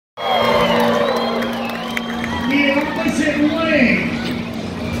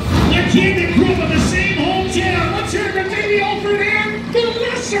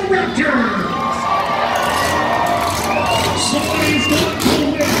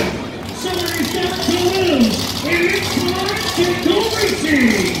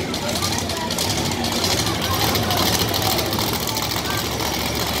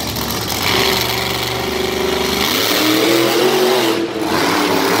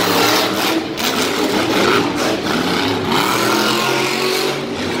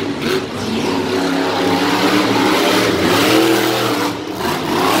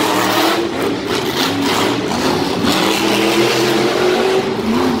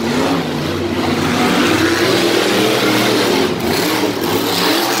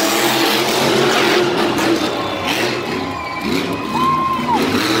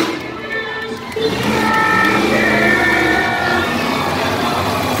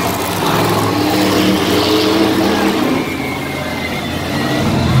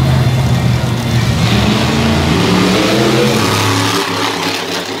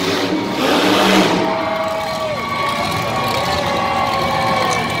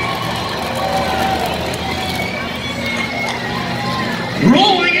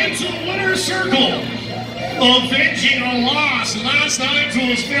avenging a loss last night to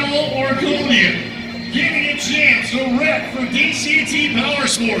his fellow Oregonian, giving a chance to rep for DCT Power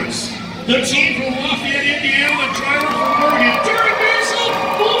Sports. The team from Lafayette, Indiana, the driver from Oregon, Derek Basil,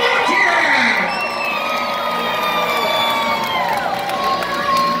 BlockHead!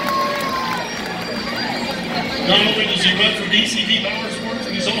 Not only does he run for DCT Power Sports,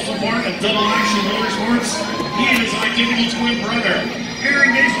 but he's also part of Double Action Motorsports. He and his identical twin brother,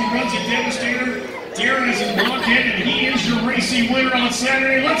 Aaron Basil, runs a Devastator. Darren is in BlockHead, and he is your racing winner on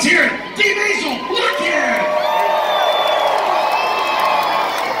Saturday. Let's hear it! D. Basil, BlockHead!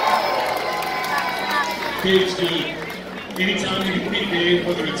 Dave's good. Anytime you compete, Dave,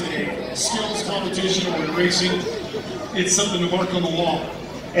 whether it's a skills competition or in racing, it's something to mark on the wall.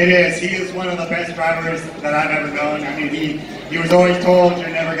 It is. He is one of the best drivers that I've ever known. I mean, he was always told you're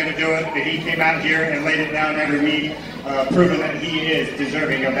never going to do it, but he came out here and laid it down every week, proving that he is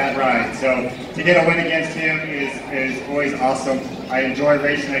deserving of that ride. So to get a win against him is always awesome. I enjoy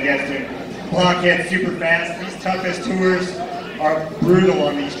racing against him. BlockHead super fast. These toughest tours are brutal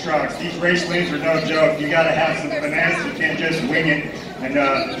on these trucks. These race lanes are no joke. You got to have some finesse. You can't just wing it. And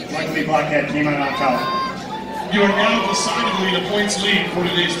luckily, BlockHead came out on top. You are now decidedly in a points lead for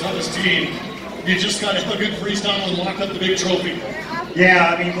today's toughest team. You just got to have a good freestyle and lock up the big trophy.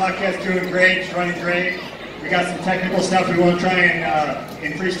 Yeah, I mean, BlockHead's doing great. It's running great. We got some technical stuff we want to try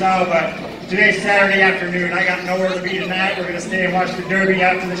in freestyle, but today's Saturday afternoon. I got nowhere to be tonight. We're going to stay and watch the Derby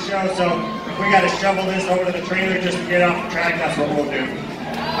after the show, so if we got to shovel this over to the trailer just to get off the track, that's what we'll do.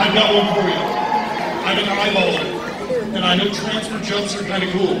 I've got one for you. I've been eyeballing, and I know transfer jumps are kind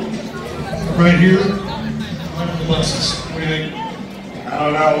of cool. Right here, the buses. What do you think? I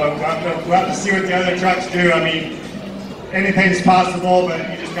don't know. We'll have to see what the other trucks do. I mean, anything's possible, but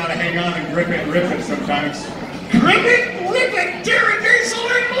you just got to hang on and grip it and rip it sometimes. Grip it, rip it, Darren Basil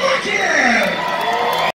and BlockHead!